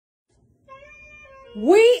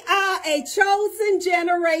We are a chosen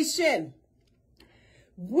generation.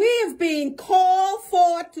 We've been called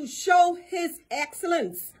for to show his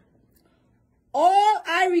excellence. All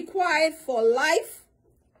I required for life,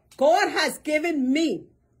 God has given me.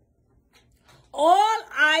 All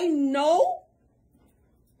I know,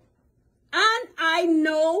 and I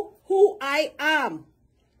know who I am.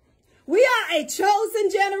 We are a chosen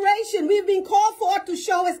generation. We've been called for to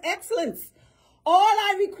show his excellence. All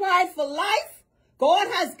I required for life, God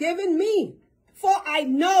has given me, for I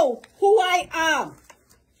know who I am.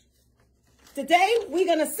 Today, we're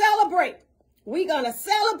going to celebrate. We're going to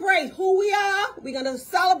celebrate who we are. We're going to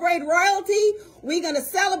celebrate royalty. We're going to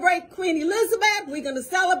celebrate Queen Elizabeth. We're going to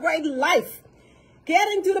celebrate life. Get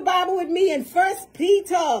into the Bible with me in 1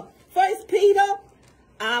 Peter. 1 Peter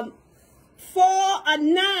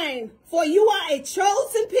 4:9. For you are a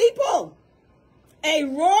chosen people, a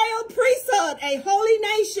royal priesthood, a holy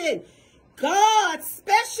nation, God's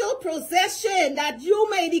special possession, that you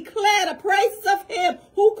may declare the praises of him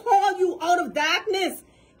who called you out of darkness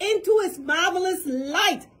into his marvelous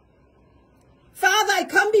light. Father, I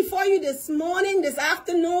come before you this morning, this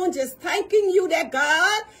afternoon, just thanking you, that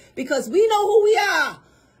God, because we know who we are.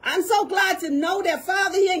 I'm so glad to know that,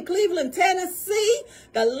 Father, here in Cleveland, Tennessee,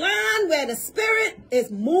 the land where the Spirit is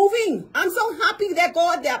moving. I'm so happy that,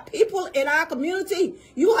 God, there are people in our community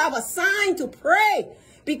you have assigned to pray.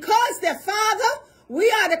 Because that, Father,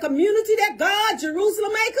 we are the community that God,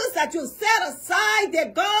 Jerusalem makers, that you set aside,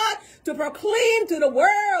 that God, to proclaim to the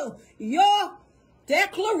world your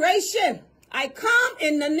declaration. I come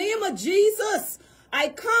in the name of Jesus. I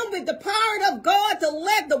come with the power of God to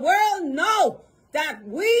let the world know that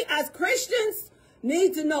we as Christians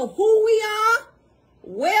need to know who we are,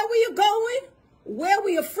 where we are going, where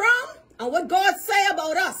we are from, and what God say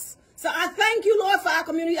about us. So I thank you, Lord, for our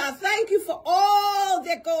community. I thank you for all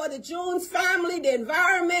that, God, the Jones family, the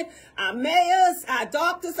environment, our mayors, our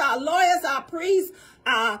doctors, our lawyers, our priests,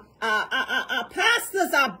 our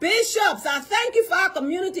pastors, our bishops. I thank you for our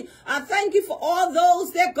community. I thank you for all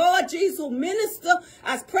those that, God, Jesus, who minister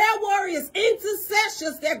as prayer warriors,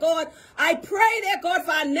 intercessors, that, God. I pray that, God,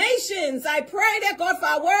 for our nations. I pray that, God, for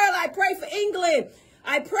our world. I pray for England.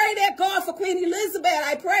 I pray that, God, for Queen Elizabeth.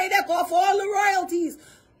 I pray that, God, for all the royalties.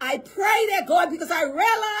 I pray that, God, because I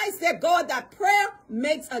realize that, God, that prayer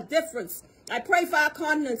makes a difference. I pray for our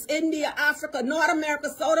continents, India, Africa, North America,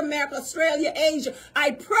 South America, Australia, Asia. I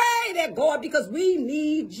pray that, God, because we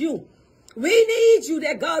need you. We need you,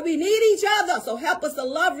 that, God, we need each other. So help us to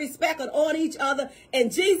love, respect, and honor each other. In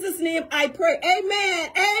Jesus' name, I pray. Amen.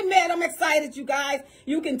 Amen. I'm excited, you guys.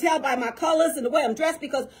 You can tell by my colors and the way I'm dressed,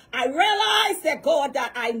 because I realize that, God,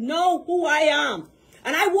 that I know who I am.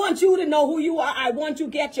 And I want you to know who you are. I want you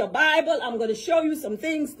to get your Bible. I'm going to show you some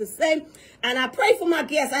things to say. And I pray for my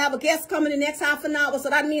guests. I have a guest coming in the next half an hour. So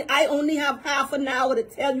that means I only have half an hour to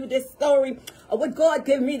tell you this story of what God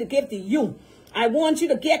gave me to give to you. I want you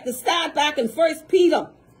to get the start back in 1 Peter.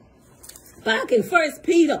 Back in 1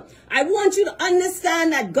 Peter. I want you to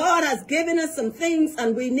understand that God has given us some things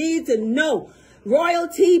and we need to know.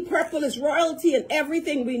 Royalty, purple is royalty, and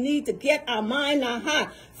everything we need to get our mind, our heart.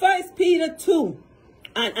 1 Peter 2.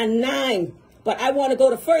 And 9, but I want to go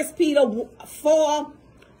to 1 Peter 4,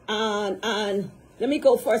 and let me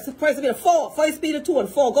go first. 1 Peter 4, 1 Peter 2 and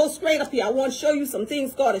 4. Go straight up here. I want to show you some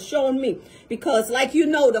things God is showing me, because like you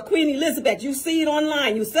know, the Queen Elizabeth, you see it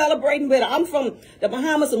online, you celebrating with her. I'm from the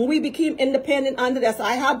Bahamas, and we became independent under that. So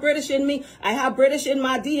I have British in me. I have British in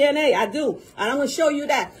my DNA. I do, and I'm going to show you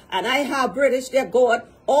that. And I have British that God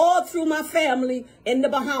all through my family in the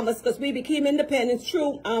Bahamas, because we became independent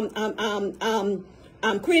through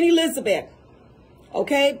Queen Elizabeth,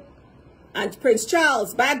 okay, and Prince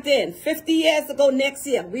Charles back then, 50 years ago next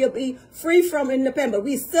year, we'll be free from independence, but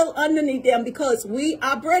we still underneath them because we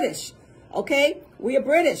are British, okay, we are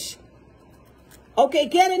British. Okay,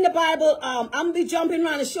 get in the Bible. I'm going to be jumping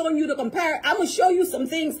around and showing you the compare. I'm going to show you some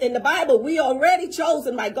things in the Bible. We are already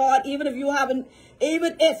chosen by God, even if you haven't,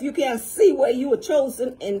 even if you can't see where you were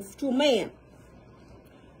chosen through man.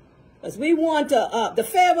 Because we want the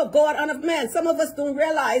favor of God and of man. Some of us don't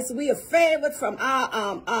realize we are favored from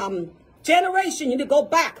our generation. You need to go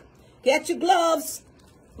back. Get your gloves.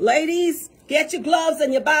 Ladies, get your gloves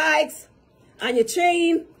and your bags and your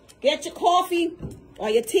chain. Get your coffee or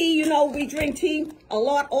your tea. You know, we drink tea a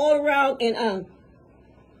lot all around in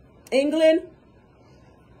England.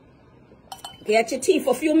 Get your tea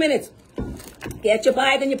for a few minutes. Get your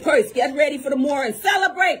bag and your purse. Get ready for the morning.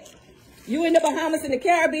 Celebrate. You in the Bahamas and the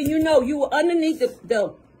Caribbean, you know, you were underneath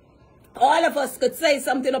the all of us could say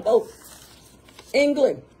something about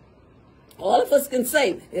England. All of us can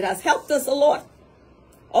say it has helped us a lot.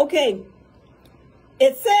 Okay.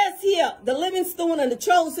 It says here, the living stone and the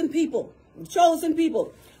chosen people. The chosen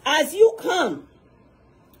people. As you come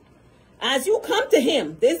to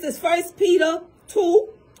him, this is 1 Peter 2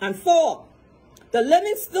 and 4. The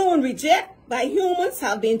living stone rejected by humans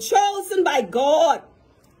have been chosen by God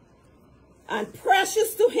and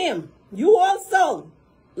precious to him. You also,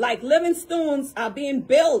 like living stones, are being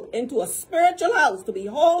built into a spiritual house to be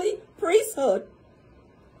holy priesthood,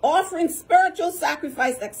 offering spiritual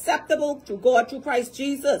sacrifice acceptable to God through Christ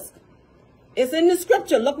Jesus. It's in the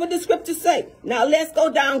scripture. Look what the scripture say. Now let's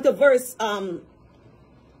go down to verse 9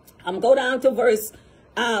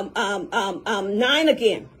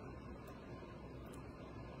 again.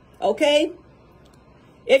 Okay?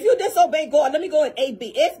 If you disobey God, let me go at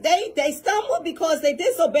 8b. If they stumble because they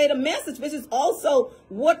disobey the message, which is also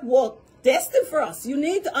what was destined for us. You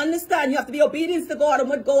need to understand. You have to be obedient to God and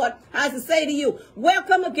what God has to say to you.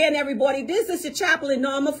 Welcome again, everybody. This is your chaplain,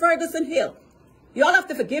 Norma Ferguson Hill. Y'all have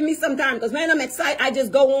to forgive me sometimes because, man, I'm excited. I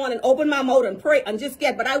just go on and open my mouth and pray and just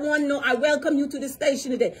get. But I want to know, I welcome you to this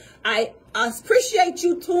station today. I appreciate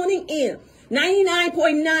you tuning in.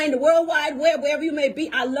 99.9, the World Wide Web, wherever you may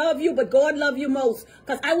be. I love you, but God love you most.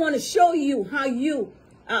 Because I want to show you how you,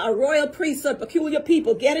 a royal priesthood, peculiar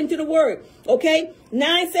people, get into the word. Okay?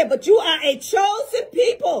 9 said, but you are a chosen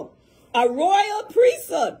people, a royal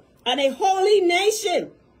priesthood, and a holy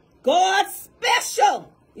nation. God's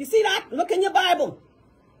special. You see that? Look in your Bible.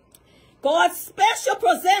 God's special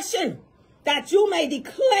possession, that you may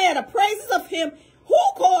declare the praises of him who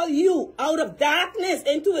called you out of darkness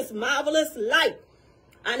into his marvelous light.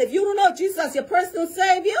 And if you don't know Jesus as your personal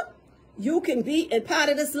Savior, you can be in part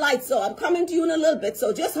of this light. So I'm coming to you in a little bit.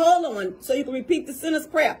 So just hold on so you can repeat the sinner's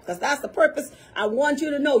prayer. Because that's the purpose. I want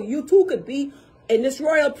you to know you too could be in this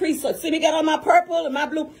royal priesthood. See me get on my purple and my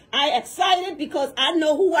blue. I excited because I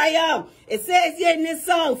know who I am. It says here in this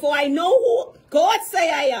song, for I know who God say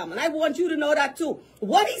I am. And I want you to know that too.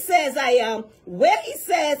 What he says I am, where he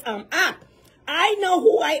says I'm at. I know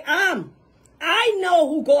who I am. I know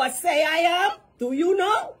who God say I am. Do you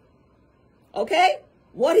know? Okay?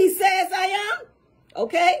 What he says I am.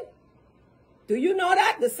 Okay? Do you know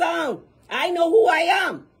that? The song, I know who I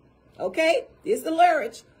am. Okay? This is the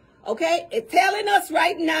lyrics. Okay? It's telling us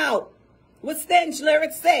right now what Stench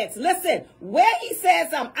lyrics says. Listen, where he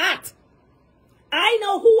says I'm at. I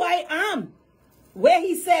know who I am. Where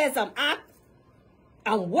he says I'm at.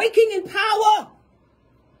 I'm waking in power.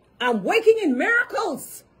 I'm waking in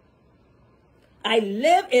miracles. I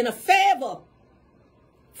live in a favor.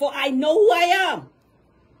 For I know who I am.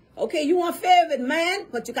 Okay, you want favor with man,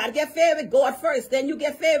 but you got to get favor with God first. Then you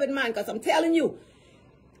get favor with man. Because I'm telling you,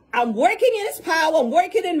 I'm working in his power. I'm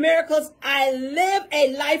working in miracles. I live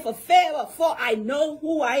a life of favor. For I know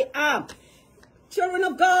who I am. Children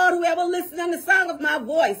of God, whoever listens to the sound of my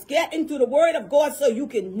voice, get into the word of God so you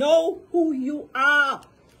can know who you are.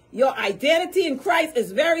 Your identity in Christ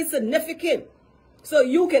is very significant. So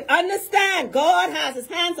you can understand God has his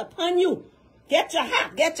hands upon you. Get your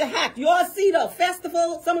hat. Get your hat. You all see the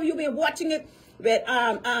festival. Some of you been watching it with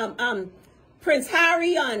Prince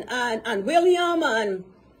Harry and William and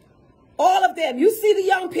all of them. You see the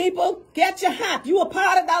young people. Get your hat. You are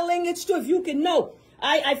part of that lineage too if you can know.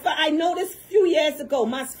 I noticed a few years ago,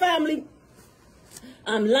 my family,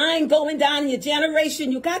 line going down in your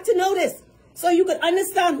generation. You got to know this. So you could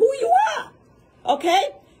understand who you are.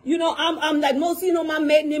 Okay? You know, I'm like most of you know, my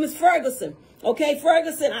maiden name is Ferguson. Okay,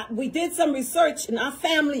 Ferguson, we did some research in our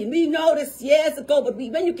family. And we noticed years ago, but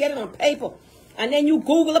when you get it on paper, and then you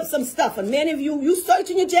Google up some stuff, and many of you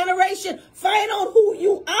search in your generation, find out who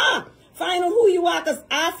you are. Find out who you are, because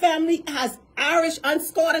our family has Irish and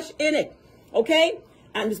Scottish in it. Okay?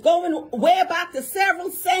 And it's going way back to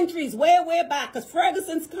several centuries, way back, because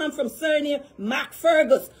Fergusons come from surname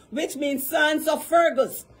MacFergus, which means sons of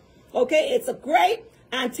Fergus. Okay, it's a great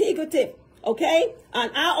antiquity. Okay,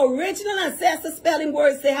 and our original ancestor spelling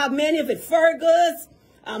words, they have many of it. Fergus,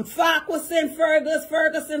 Farquharson, Fergus,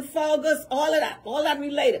 Ferguson, Fergus, all of that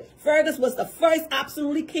related. Fergus was the first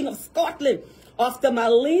absolutely king of Scotland of the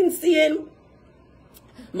Melanesian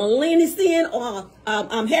or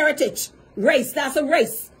heritage race. That's a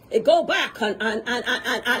race. It go back, and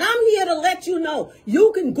I'm here to let you know.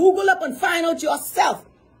 You can Google up and find out yourself.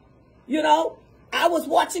 You know, I was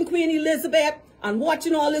watching Queen Elizabeth and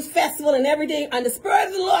watching all this festival and everything, and the Spirit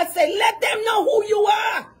of the Lord say, let them know who you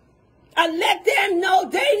are. And let them know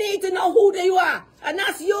they need to know who they are. And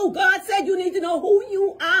that's you. God said you need to know who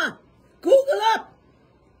you are. Google up.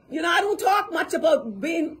 You know, I don't talk much about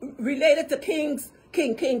being related to kings,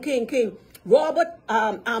 King Robert,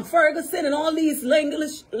 Ferguson, and all these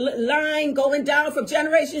English line going down from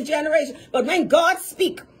generation to generation. But when God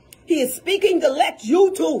speak, He is speaking to let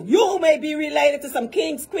you too. You may be related to some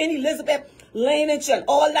kings, Queen Elizabeth, lineage and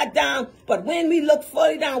all that down. But when we look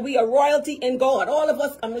fully down, we are royalty in God. All of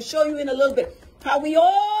us, I'm going to show you in a little bit how we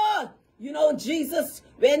all, you know, Jesus,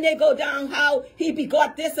 when they go down, how he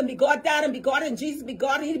begot this and begot that and begot, and Jesus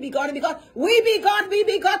begot, he begot and begot. We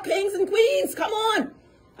begot kings and queens. Come on.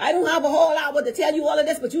 I don't have a whole hour to tell you all of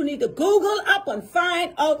this, but you need to Google up and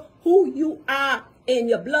find out who you are in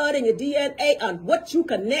your blood and your DNA and what you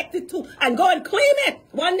connected to, and go and claim it.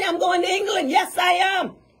 One day I'm going to England. Yes, I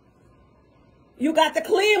am. You got to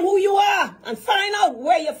claim who you are and find out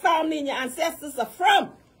where your family and your ancestors are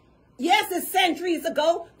from. Yes, it's centuries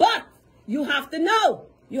ago, but you have to know.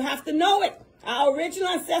 You have to know it. Our original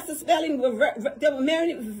ancestor spelling, there were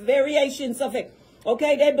many variations of it.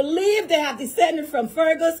 Okay, they believe they have descended from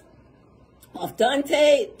Fergus, of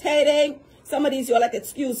Dante, Tede. Some of these you'll like,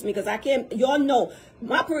 excuse me, because I can't, y'all know.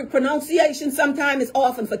 My pronunciation sometimes is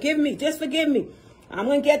off, and forgive me. Just forgive me. I'm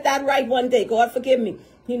going to get that right one day. God forgive me.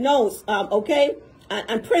 He knows, okay?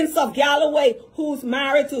 And Prince of Galloway, who's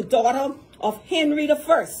married to daughter of Henry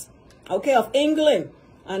I, okay, of England.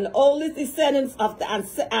 And the oldest descendants of the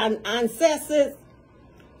ancestors,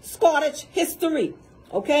 Scottish history,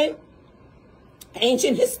 okay?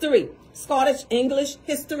 Ancient history, Scottish, English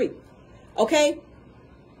history, okay?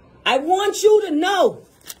 I want you to know,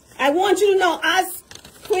 as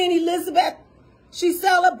Queen Elizabeth, she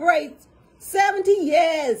celebrates 70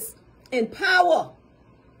 years in power,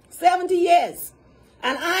 70 years.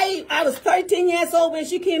 And I was 13 years old when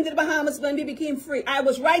she came to the Bahamas when we became free. I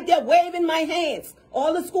was right there waving my hands,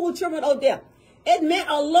 all the school children out there. It meant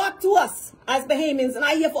a lot to us as Bahamians, and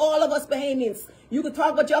I hear for all of us Bahamians. You could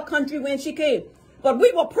talk about your country when she came. But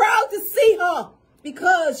we were proud to see her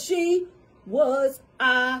because she was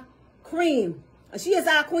our queen. She is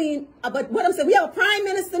our queen. But what I'm saying, we have a prime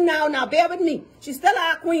minister now. Now, bear with me. She's still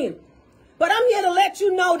our queen. But I'm here to let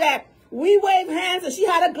you know that we wave hands, and she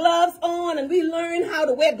had her gloves on, and we learned how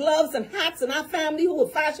to wear gloves and hats in our family who were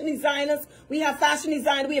fashion designers. We have fashion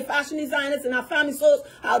designers in our family, so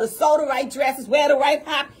how to sew the right dresses, wear the right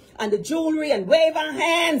hat, and the jewelry, and wave our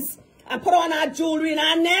hands, and put on our jewelry and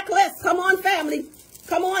our necklace. Come on, family.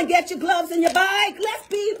 Come on, get your gloves and your bike. Let's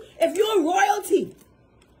be, if you're royalty,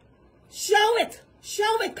 show it.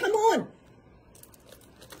 Show it. Come on.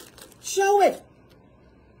 Show it.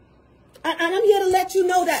 And I'm here to let you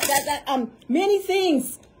know that many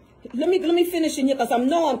things. Let me finish in here because I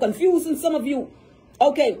know I'm confusing some of you.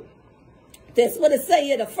 Okay. That's what it say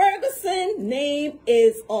here. The Ferguson name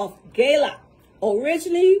is of Gaelic,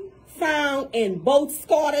 originally found in both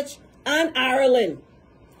Scottish and Ireland.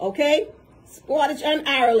 Okay? Scottish and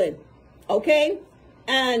Ireland. Okay?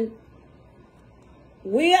 And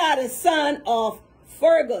we are the son of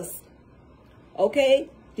Fergus. Okay?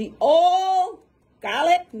 The old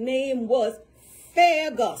Gaelic name was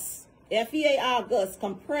Fergus. F-E-A-R-Gus.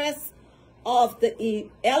 Compressed of the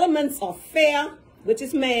elements of fair, which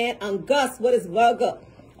is man, and Gus, what is vulgar.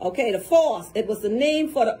 Okay, the force. It was the name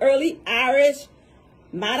for the early Irish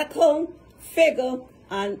medical figure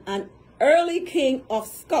and an early king of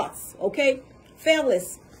Scots. Okay,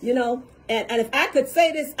 Fergus, you know. And if I could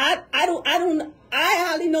say this, I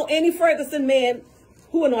hardly know any Ferguson man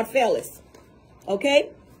who are not Fergus. Okay?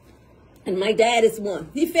 And my dad is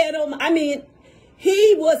one. He fed on, I mean,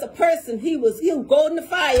 he was a person. He would go in the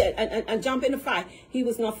fire and jump in the fire. He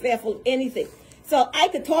was not fearful of anything. So I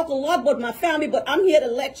could talk a lot about my family, but I'm here to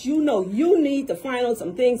let you know you need to find out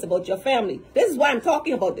some things about your family. This is why I'm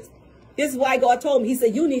talking about this. This is why God told me. He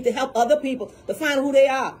said you need to help other people to find out who they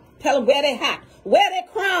are. Tell them where they hat, wear their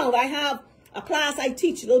crown. I have a class I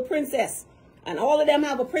teach, Little Princess. And all of them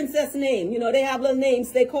have a princess name. You know, they have little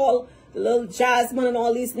names. They call the little Jasmine and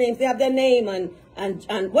all these names. They have their name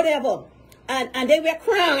and whatever. And they wear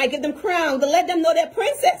crown. I give them crown to let them know they're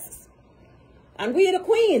princesses. And we are the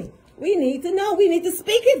queen. We need to know. We need to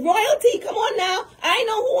speak it. Royalty. Come on now. I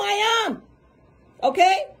know who I am.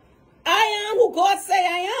 Okay? I am who God say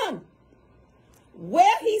I am.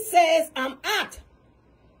 Where he says I'm at.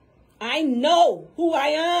 I know who I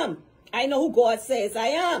am. I know who God says I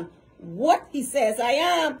am. What he says I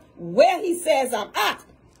am. Where he says I'm at.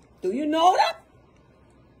 Do you know that?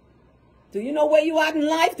 Do you know where you are in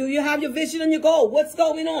life? Do you have your vision and your goal? What's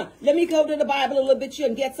going on? Let me go to the Bible a little bit here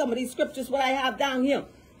and get some of these scriptures, what I have down here.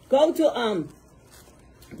 Go to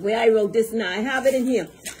where I wrote this now. I have it in here.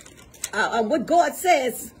 What God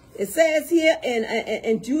says. It says here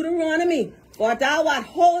in Deuteronomy, for thou art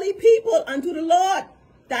holy people unto the Lord,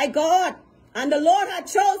 thy God. And the Lord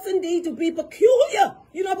hath chosen thee to be peculiar.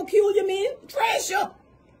 You know what peculiar mean? Treasure.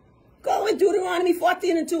 Go in Deuteronomy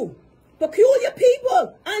 14:2. Peculiar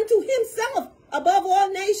people unto himself. above all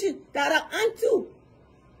nations that are unto,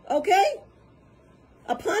 okay?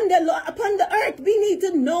 Upon the earth, we need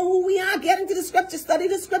to know who we are. Get into the scripture, study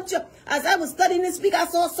the scripture. As I was studying this week, I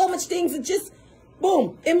saw so much things and just,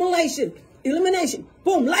 boom, elimination,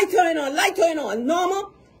 boom, light turning on.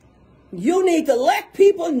 Normal, you need to let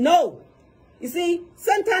people know. You see,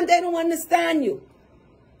 sometimes they don't understand you.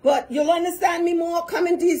 But you'll understand me more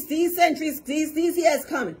coming these centuries, these years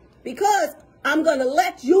coming. Because I'm going to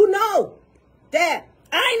let you know that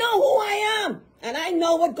I know who I am. And I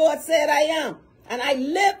know what God said I am. And I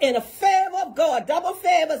live in a favor of God. Double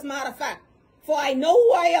favor, as a matter of fact. For I know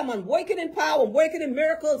who I am. I'm working in power. I'm working in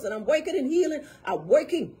miracles. And I'm working in healing. I'm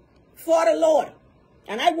working for the Lord.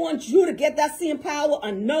 And I want you to get that same power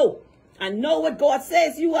and know. I know what God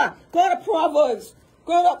says you are. Go to Proverbs.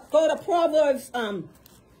 Go to Proverbs.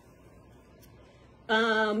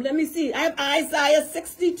 Let me see. I have Isaiah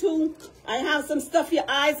 62. I have some stuff here.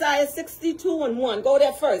 Isaiah 62:1. Go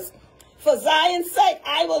there first. For Zion's sake,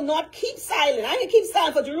 I will not keep silent. I can keep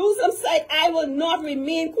silent. For Jerusalem's sake, I will not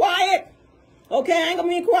remain quiet. Okay, I ain't gonna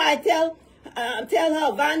remain quiet. Tell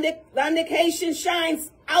her vindication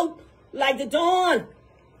shines out like the dawn.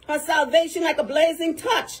 Her salvation like a blazing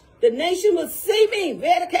touch. The nation will see me.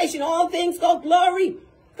 Vindication, all things go glory.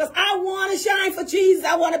 Because I want to shine for Jesus.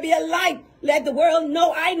 I want to be a light. Let the world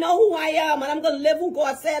know I know who I am. And I'm going to live who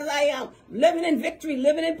God says I am. Living in victory.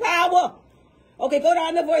 Living in power. Okay, go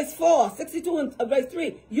down to verse 4. 62 and verse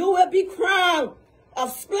 3. You will be crowned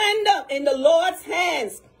of splendor in the Lord's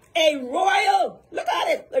hands. A royal, look at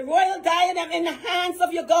it. A royal diadem in the hands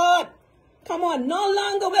of your God. Come on. No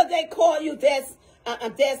longer will they call you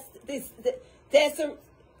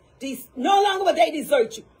no longer will they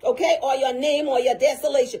desert you, okay, or your name or your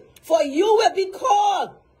desolation. For you will be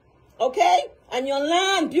called, okay, and your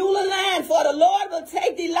land, Beulah land, for the Lord will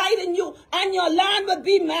take delight in you, and your land will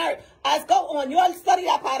be married. Let's go on. You all study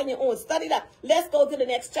that part on your own. Study that. Let's go to the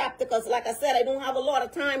next chapter, because like I said, I don't have a lot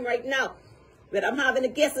of time right now. But I'm having a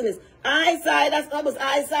guess in this. That was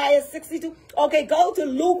Isaiah 62. Okay, go to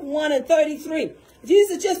Luke 1:33.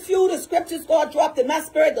 These are just few of the scriptures God dropped in my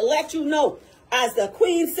spirit to let you know. As the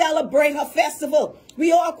queen celebrate her festival.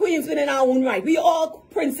 We all queens within our own right. We all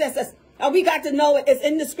princesses. And we got to know it. It's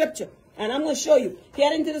in the scripture. And I'm going to show you.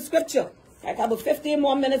 Get into the scripture. I have about 15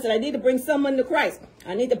 more minutes and I need to bring someone to Christ.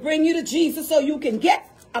 I need to bring you to Jesus so you can get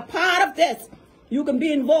a part of this. You can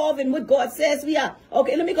be involved in what God says we are.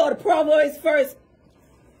 Okay, let me go to Proverbs first.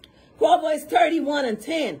 Proverbs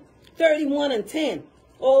 31:10. 31:10.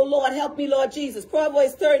 Oh, Lord, help me, Lord Jesus.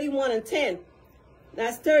 Proverbs 31:10.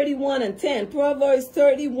 That's 31:10. Proverbs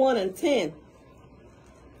 31:10.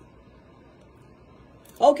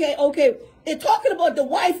 Okay. It's talking about the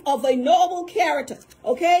wife of a noble character.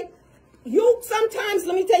 Okay? You sometimes,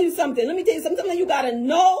 let me tell you something. Sometimes you got to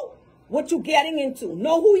know what you're getting into.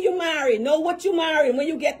 Know who you marry. Know what you marry and when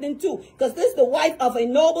you get into. Because this is the wife of a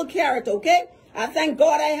noble character. Okay? I thank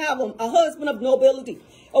God I have a husband of nobility.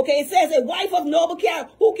 Okay, it says a wife of noble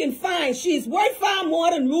character who can find. She's worth far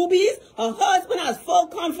more than rubies. Her husband has full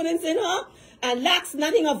confidence in her and lacks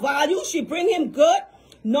nothing of value. She bring him good,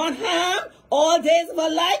 not harm, all days of her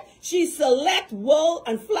life. She selects wool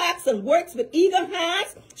and flax and works with eager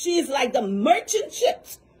hands. She is like the merchant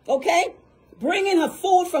ships, okay, bringing her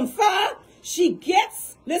food from far. She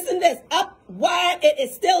gets, listen to this, up while it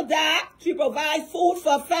is still dark. She provides food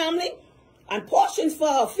for her family and portions for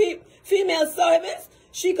her female servants.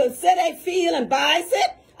 She considers a field and buys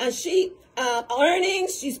it, and she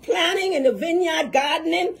earnings. She's planting in the vineyard,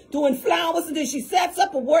 gardening, doing flowers, and then she sets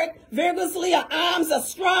up her work vigorously. Her arms are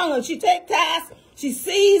strong, and she takes tasks. She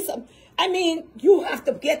sees. I mean, you have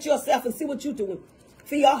to get yourself and see what you're doing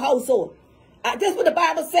for your household. That's what the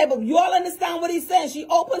Bible says, but you all understand what he's saying. She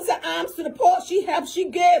opens her arms to the poor. She helps. She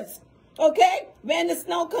gives. Okay? When the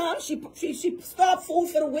snow comes, she stores food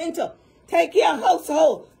for the winter. Take care of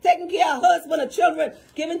household, taking care of husband and children,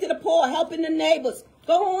 giving to the poor, helping the neighbors.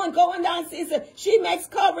 Go on down. She makes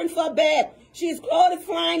covering for her bed. She is clothed in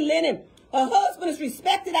fine linen. Her husband is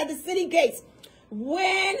respected at the city gates.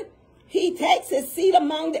 When he takes his seat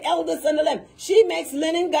among the elders in the land, she makes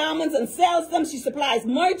linen garments and sells them. She supplies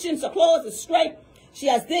merchants. Her clothes are straight. She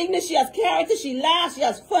has dignity. She has character. She laughs. She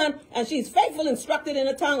has fun. And she's faithful, instructed in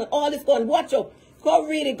her tongue. And all this going, watch her. Go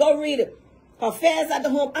read it. Go read it. Affairs at the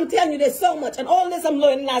home. I'm telling you, there's so much. And all this I'm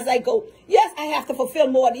learning as I go. Yes, I have to fulfill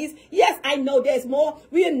more of these. Yes, I know there's more.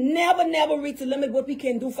 We'll never reach the limit what we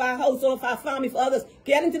can do for our household, for our family, for others.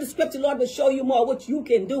 Get into the scripture. Lord will show you more what you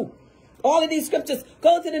can do. All of these scriptures.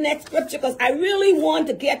 Go to the next scripture because I really want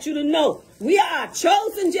to get you to know. We are a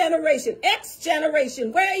chosen generation. X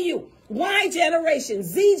generation. Where are you? Y generation.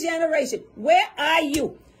 Z generation. Where are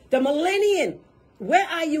you? The millennium. Where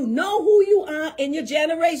are you? Know who you are in your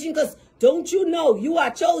generation, because don't you know you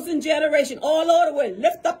are chosen generation all over the world?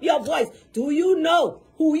 Lift up your voice. Do you know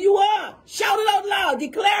who you are? Shout it out loud.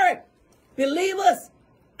 Declare it. Believers,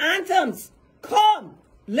 anthems, come.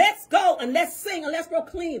 Let's go and let's sing and let's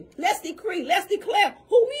proclaim. Let's decree. Let's declare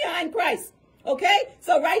who we are in Christ. Okay?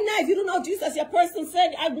 So right now, if you don't know Jesus as your personal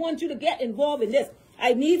Savior, I want you to get involved in this.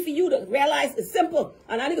 I need for you to realize it's simple.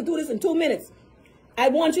 And I need to do this in 2 minutes. I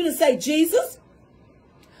want you to say, Jesus,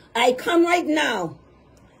 I come right now.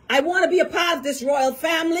 I want to be a part of this royal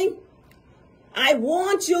family. I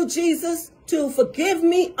want you, Jesus, to forgive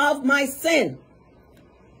me of my sin.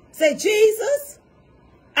 Say, Jesus,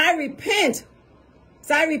 I repent.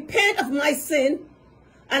 So I repent of my sin,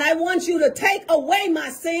 and I want you to take away my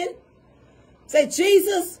sin. Say,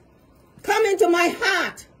 Jesus, come into my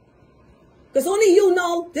heart. Because only you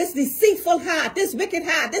know this deceitful heart, this wicked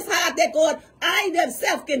heart, this heart that God, I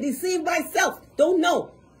themselves can deceive myself. Don't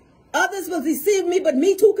know. Others will deceive me, but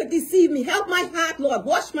me too could deceive me. Help my heart, Lord.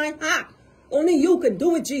 Wash my heart. Only you can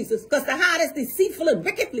do it, Jesus, because the heart is deceitful and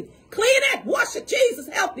wickedly. Clean it. Wash it, Jesus.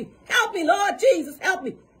 Help me. Help me, Lord Jesus. Help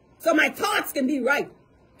me. So my thoughts can be right.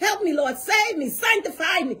 Help me, Lord. Save me.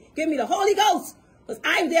 Sanctify me. Give me the Holy Ghost. Because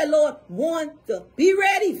I'm there, Lord, want to be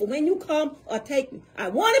ready for when you come or take me. I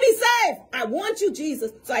want to be saved. I want you,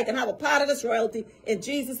 Jesus, so I can have a part of this royalty. In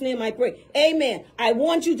Jesus' name I pray. Amen. I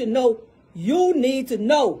want you to know, you need to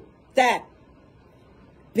know that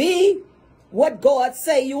be what God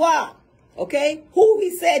say you are. Okay? Who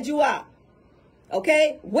he said you are.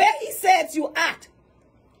 Okay? Where he said you at.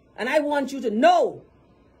 And I want you to know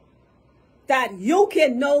that you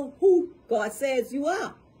can know who God says you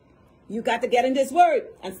are. You got to get in this word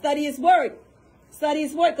and study his word. Study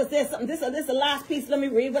his word, because there's something. This is the last piece. Let me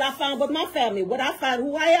read what I found about my family. What I found,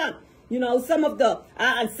 who I am. You know, some of the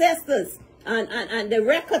ancestors and the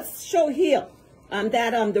records show here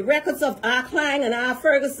that the records of R. Clang and R.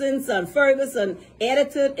 Ferguson's and Ferguson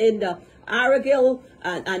edited in the Argyll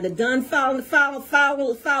and the Dun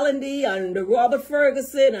Fallendy and the Robert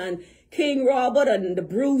Ferguson and King Robert and the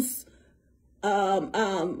Bruce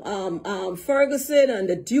Ferguson and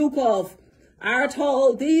the Duke of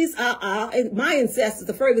Artol. These are my ancestors,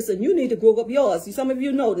 the Ferguson. You need to Google up yours. Some of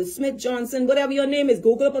you know the Smith, Johnson, whatever your name is.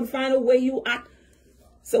 Google up and find out where you are.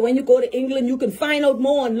 So when you go to England, you can find out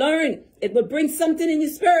more and learn. It will bring something in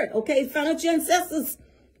your spirit. Okay, find out your ancestors.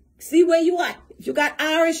 See where you are. If you got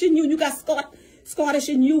Irish in you, you got Scottish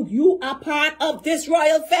in you. You are part of this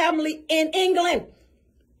royal family in England.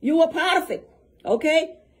 You are part of it.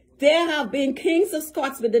 Okay. There have been kings of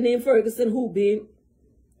Scots with the name Ferguson who been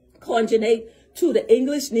conjugate to the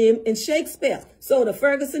English name in Shakespeare. So the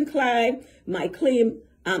Ferguson clan might claim,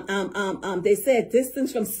 they said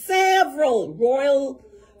distance from several royal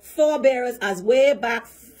forebearers as way back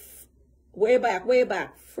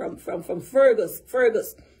from Fergus.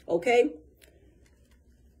 Okay.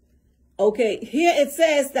 Okay. Here it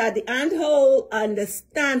says that the Anthole and the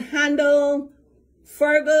Stanhandle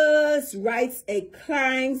Fergus writes a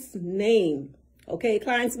client's name, okay,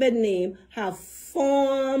 client's maiden name, have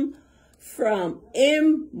formed from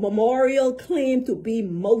immemorial claim to be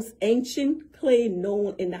most ancient claim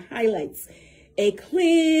known in the highlights, a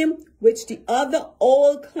claim which the other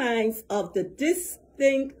old clients of the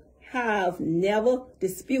distinct have never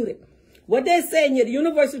disputed. What they're saying here, the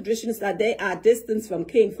universal tradition is that they are distant from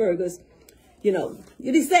King Fergus, you know,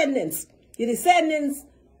 your descendants,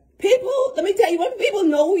 people, let me tell you, when people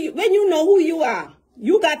know when you know who you are,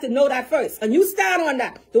 you got to know that first. And you stand on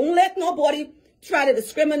that. Don't let nobody try to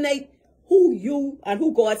discriminate who you and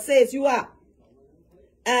who God says you are.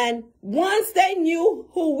 And once they knew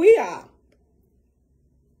who we are,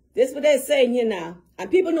 this is what they're saying here now.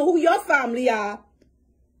 And people know who your family are,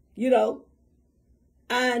 you know,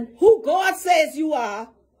 and who God says you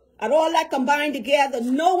are, and all that combined together,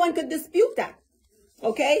 no one could dispute that.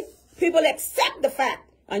 Okay? People accept the fact.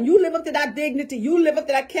 And you live up to that dignity, you live up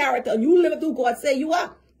to that character, and you live up to who God say you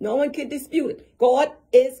are. No one can dispute it. God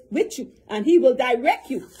is with you, and he will direct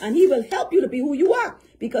you, and he will help you to be who you are.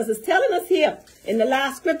 Because it's telling us here, in the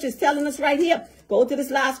last scripture, it's telling us right here. Go to this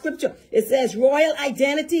last scripture. It says royal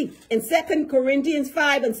identity in 2 Corinthians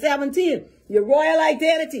 5:17. Your royal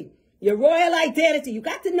identity. Your royal identity. You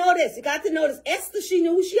got to know this. You got to know this. Esther, she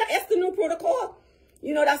knew who she is. Esther knew protocol.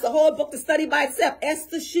 You know, that's a whole book to study by itself.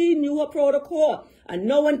 Esther, she knew her protocol. And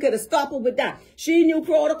no one could have stopped her with that. She knew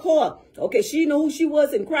protocol. Okay, she knew who she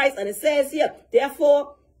was in Christ. And it says here,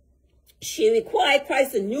 therefore, she required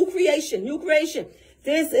Christ a new creation.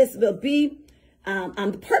 This will be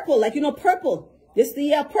purple, like, you know, purple. This is the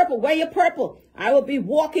year purple. Wear your purple. I will be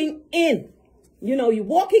walking in. You know, you're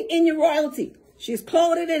walking in your royalty. She's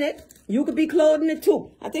clothed in it. You could be clothed in it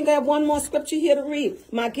too. I think I have one more scripture here to read.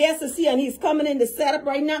 My guest is here and he's coming in to set up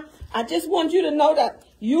right now. I just want you to know that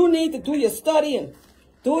you need to do your studying.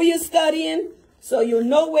 Do your studying so you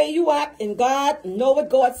know where you act in God, know what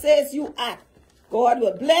God says you act. God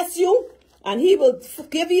will bless you and he will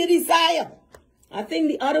give you a desire. I think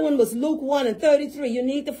the other one was Luke 1:33. You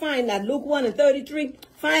need to find that. Luke 1:33.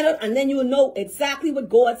 Find it and then you'll know exactly what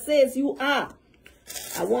God says you are.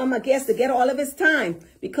 I want my guest to get all of his time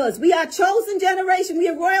because we are a chosen generation. We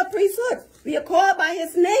are royal priesthood. We are called by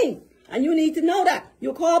his name. And you need to know that.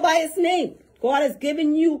 You're called by his name. God has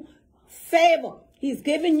given you favor. He's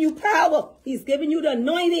given you power. He's given you the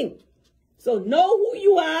anointing. So know who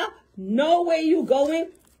you are. Know where you're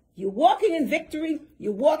going. You're walking in victory.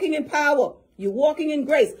 You're walking in power. You're walking in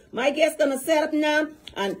grace. My guest's going to set up now.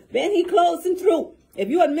 And when he closing through, if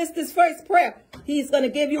you had missed his first prayer, he's going to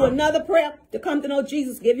give you another prayer to come to know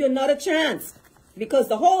Jesus, give you another chance. Because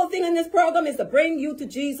the whole thing in this program is to bring you to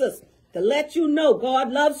Jesus, to let you know God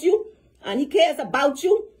loves you and he cares about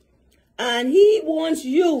you and he wants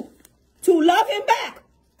you to love him back.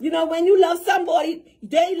 You know, when you love somebody,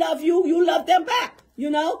 they love you, you love them back. You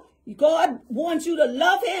know, God wants you to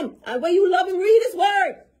love him. And when you love him, read his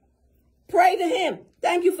word. Pray to him.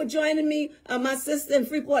 Thank you for joining me. My sister in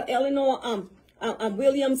Freeport, Illinois,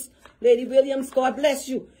 Williams, Lady Williams, God bless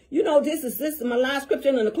you. You know, this is my last scripture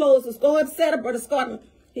and the close is go ahead and set up Brother Scott.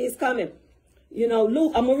 He's coming. You know,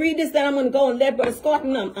 Luke, I'm going to read this, then I'm going to go and let Brother Scott,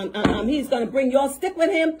 he's going to bring y'all, stick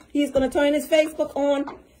with him. He's going to turn his Facebook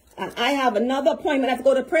on. And I have another appointment. I have to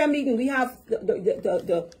go to prayer meeting. We have,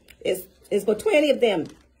 it's for 20 of them,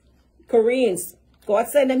 Koreans. God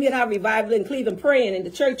sent them here to have revival in Cleveland, praying in the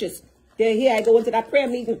churches. They're here. I go into that prayer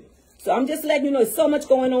meeting. So I'm just letting you know there's so much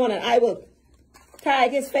going on, and I will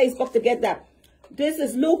tag his Facebook to get that. This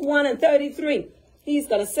is Luke 1:33. He's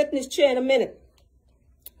going to sit in his chair in a minute.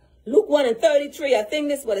 Luke 1:33. I think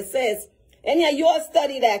this is what it says. And yeah, you all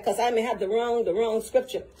study that because I may have the wrong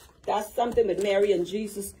scripture. That's something with Mary and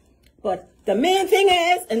Jesus. But the main thing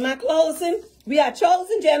is, in my closing, we are a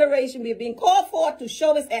chosen generation. We are being called forth to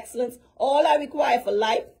show his excellence. All I require for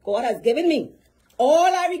life, God has given me.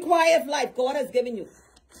 All I require of life, God has given you.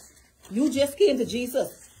 You just came to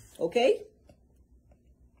Jesus. Okay?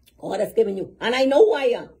 God has given you. And I know who I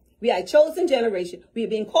am. We are a chosen generation. We are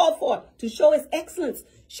being called for to show his excellence.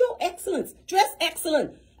 Show excellence. Dress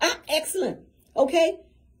excellent. Act excellent. Okay?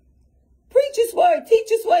 Preach his word. Teach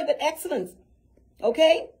his word with excellence.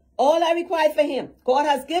 Okay? All I require for him. God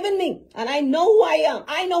has given me. And I know who I am.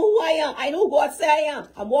 I know who I am. I know who God said I am.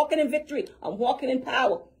 I'm walking in victory. I'm walking in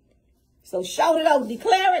power. So shout it out.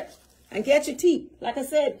 Declare it. And get your tea. Like I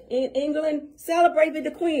said, in England, celebrate with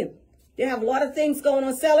the Queen. They have a lot of things going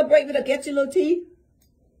on. Celebrate with her. Get your little tea.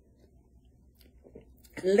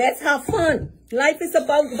 Let's have fun. Life is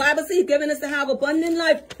about, the Bible says, giving us to have abundant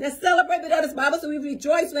life. Let's celebrate with others. Bible says we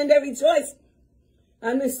rejoice when they rejoice.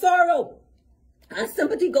 And in sorrow and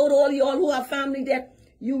sympathy go to all y'all who have family that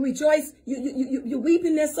you rejoice. You weep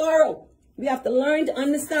in their sorrow. We have to learn to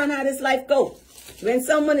understand how this life goes. When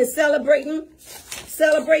someone is celebrating,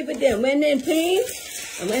 celebrate with them. When they're in pain,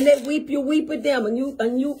 and when they weep, you weep with them. And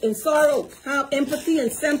you in sorrow, have empathy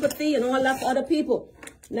and sympathy and all that for other people.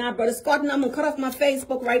 Now, Brother Scott, and I'm going to cut off my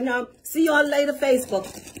Facebook right now. See y'all later, Facebook.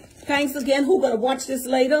 Thanks again. Who's going to watch this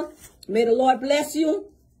later? May the Lord bless you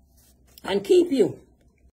and keep you.